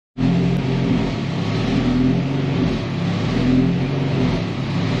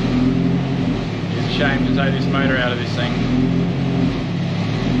to take this motor out of this thing.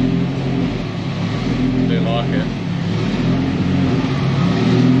 I do like it.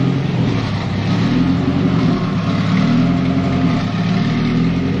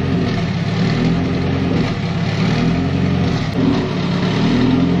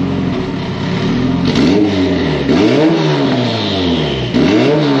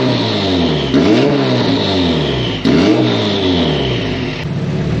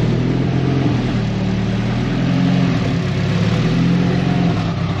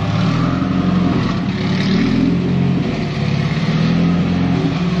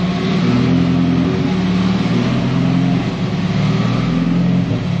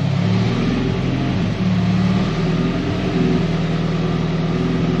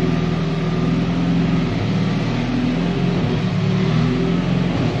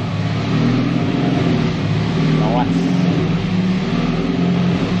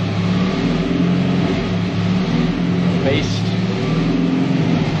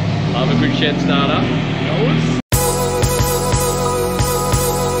 Love a good shed starter.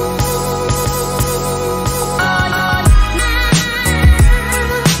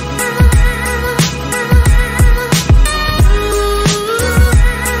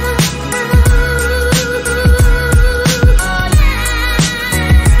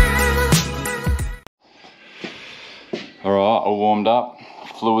 Alright, all warmed up,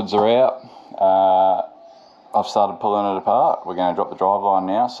 fluids are out. I've started pulling it apart. We're going to drop the driveline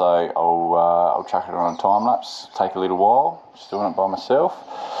now, so I'll chuck it on a time lapse. Take a little while, just doing it by myself.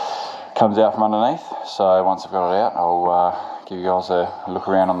 Comes out from underneath, so once I've got it out, I'll give you guys a look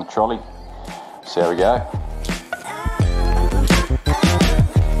around on the trolley. See how we go.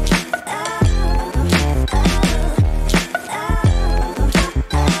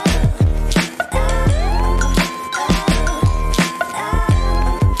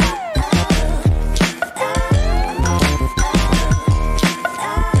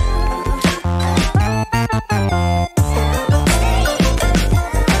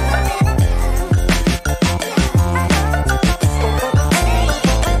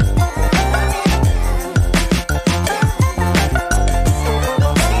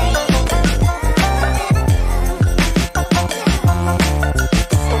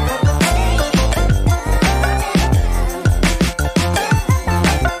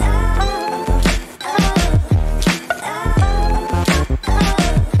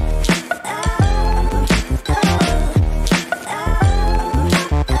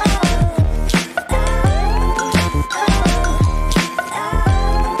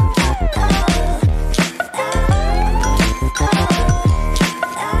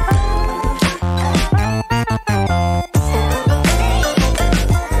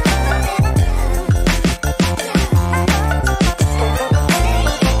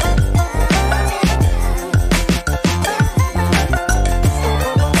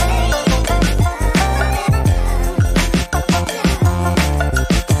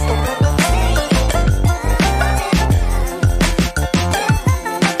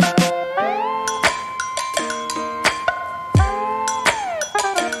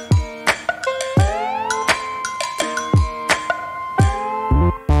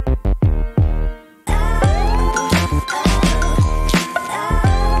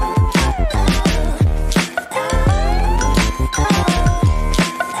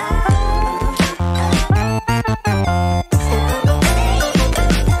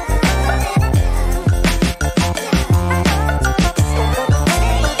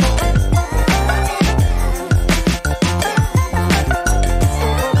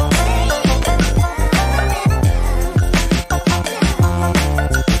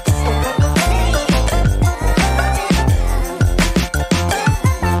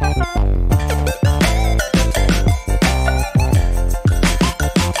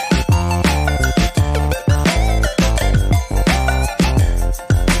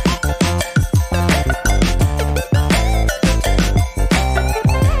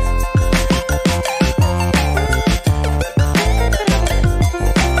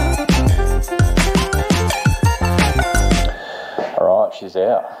 She's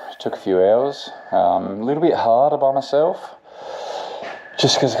out. Took a few hours. A little bit harder by myself,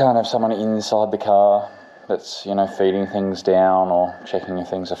 just because I can't have someone inside the car that's, you know, feeding things down or checking if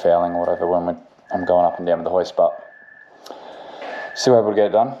things are fouling or whatever when I'm going up and down with the hoist. But still able to get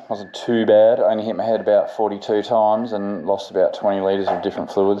it done. Wasn't too bad. I only hit my head about 42 times and lost about 20 litres of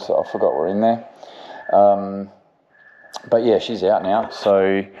different fluids that I forgot were in there. But yeah, she's out now.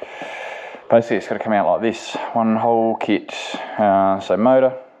 So basically it's got to come out like this, one whole kit. So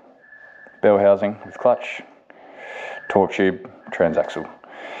motor, bell housing with clutch, torque tube, transaxle.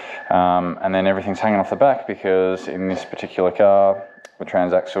 and then everything's hanging off the back, because in this particular car the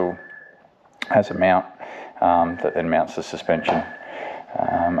transaxle has a mount that then mounts the suspension,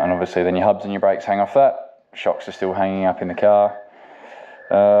 and obviously then your hubs and your brakes hang off that. Shocks are still hanging up in the car.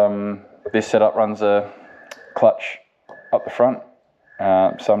 This setup runs a clutch up the front.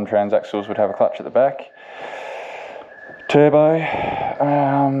 Some transaxles would have a clutch at the back. Turbo.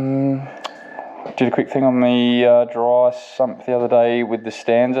 Did a quick thing on the dry sump the other day with the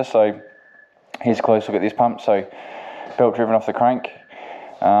stanza. So here's a close look at this pump. So belt driven off the crank.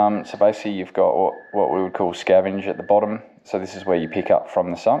 So basically you've got what we would call scavenge at the bottom. So this is where you pick up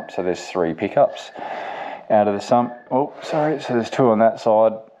from the sump. So there's 3 pickups out of the sump. Oh, sorry. So there's 2 on that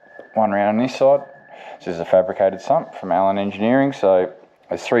side, 1 round on this side. This is a fabricated sump from Allen Engineering. So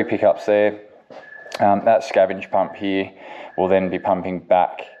there's 3 pickups there. That scavenge pump here will then be pumping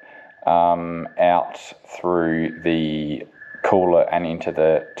back out through the cooler and into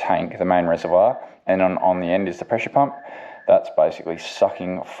the tank, the main reservoir. And on the end is the pressure pump. That's basically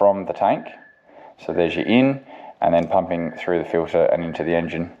sucking from the tank. So there's your in, and then pumping through the filter and into the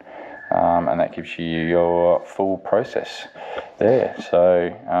engine. And that gives you your full process there.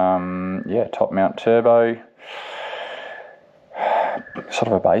 So yeah, top mount turbo. Sort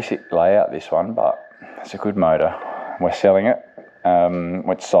of a basic layout, this one, but it's a good motor. We're selling it.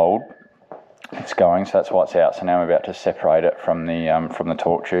 It's sold. It's going, so that's why it's out. So now I'm about to separate it from the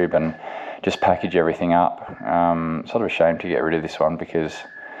torque tube and just package everything up. Sort of a shame to get rid of this one, because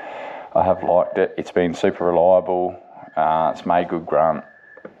I have liked it. It's been super reliable. It's made good grunt.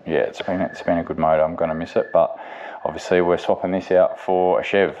 Yeah, it's been a good motor. I'm going to miss it, but obviously we're swapping this out for a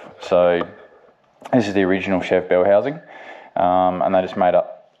Chev. So this is the original Chev bell housing, and they just made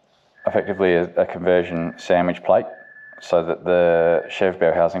up effectively a conversion sandwich plate, so that the Chev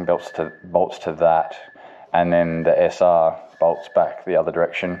bell housing bolts to that, and then the SR bolts back the other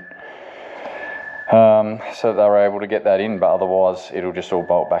direction. So they were able to get that in, but otherwise it'll just all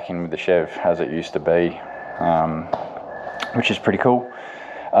bolt back in with the Chev as it used to be, which is pretty cool.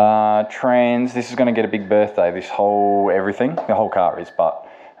 This is going to get a big birthday, this whole everything. The whole car is, but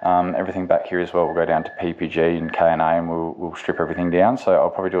everything back here as well will go down to PPG and K&A, and we'll strip everything down. So I'll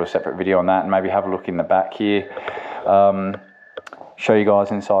probably do a separate video on that, and maybe have a look in the back here. Show you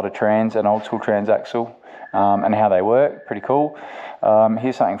guys inside a trans, an old school transaxle, and how they work. Pretty cool.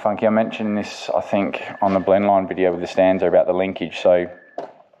 Here's something funky. I mentioned this, I think, on the Blendline video with the stanza about the linkage. So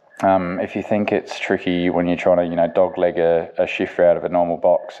if you think it's tricky when you're trying to, dog leg a shifter out of a normal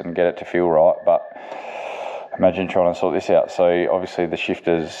box and get it to feel right, but imagine trying to sort this out. So obviously the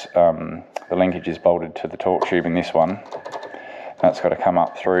shifters, the linkage is bolted to the torque tube in this one. That's got to come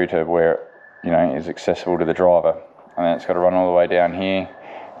up through to where it is accessible to the driver, and then it's got to run all the way down here,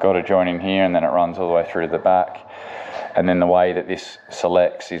 got to join in here, and then it runs all the way through to the back. And then the way that this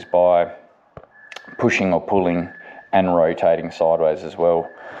selects is by pushing or pulling and rotating sideways as well.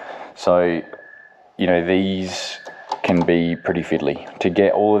 So, these can be pretty fiddly to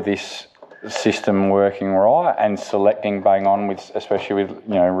get all of this system working right and selecting bang on, with especially with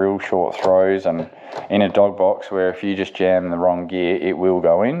real short throws and in a dog box, where if you just jam the wrong gear, it will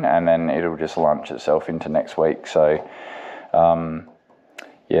go in and then it'll just launch itself into next week. So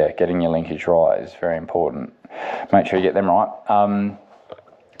yeah, getting your linkage right is very important. Make sure you get them right.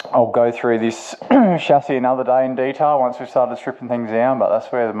 I'll go through this chassis another day in detail once we've started stripping things down, but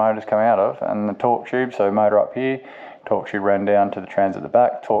that's where the motors come out of, and the torque tube. So motor up here, torque tube ran down to the trans at the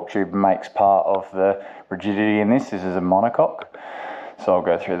back. Torque tube makes part of the rigidity in this. This is a monocoque, so I'll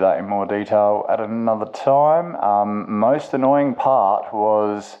go through that in more detail at another time. Most annoying part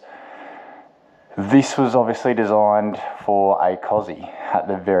was, this was obviously designed for a Cosy at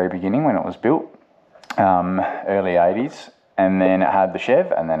the very beginning when it was built, early 80s. And then it had the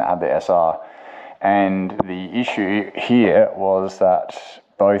Chev, and then it had the SR. And the issue here was that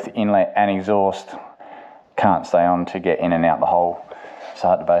both inlet and exhaust can't stay on to get in and out the hole. So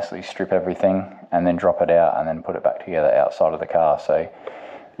I had to basically strip everything and then drop it out and then put it back together outside of the car. So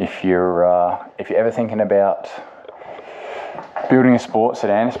if you're ever thinking about building a sports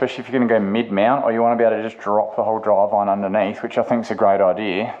sedan, especially if you're going to go mid-mount, or you want to be able to just drop the whole driveline underneath, which I think is a great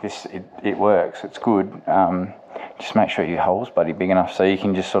idea, it works, it's good. Just make sure your hole's bloody big enough so you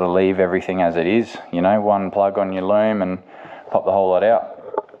can just sort of leave everything as it is. One plug on your loom and pop the whole lot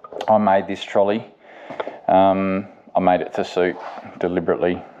out. I made this trolley. I made it to suit,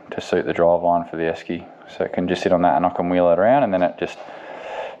 deliberately, to suit the driveline for the Esky. So it can just sit on that and I can wheel it around, and then it just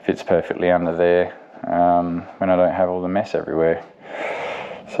fits perfectly under there when I don't have all the mess everywhere.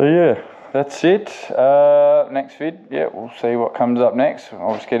 So yeah, that's it. Next vid, yeah, we'll see what comes up next.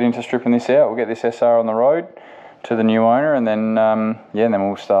 I'll just get into stripping this out. We'll get this SR on the road. to the new owner, and then yeah, and then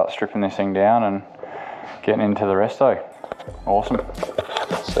we'll start stripping this thing down and getting into the resto. Awesome.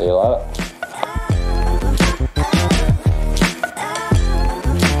 See you later.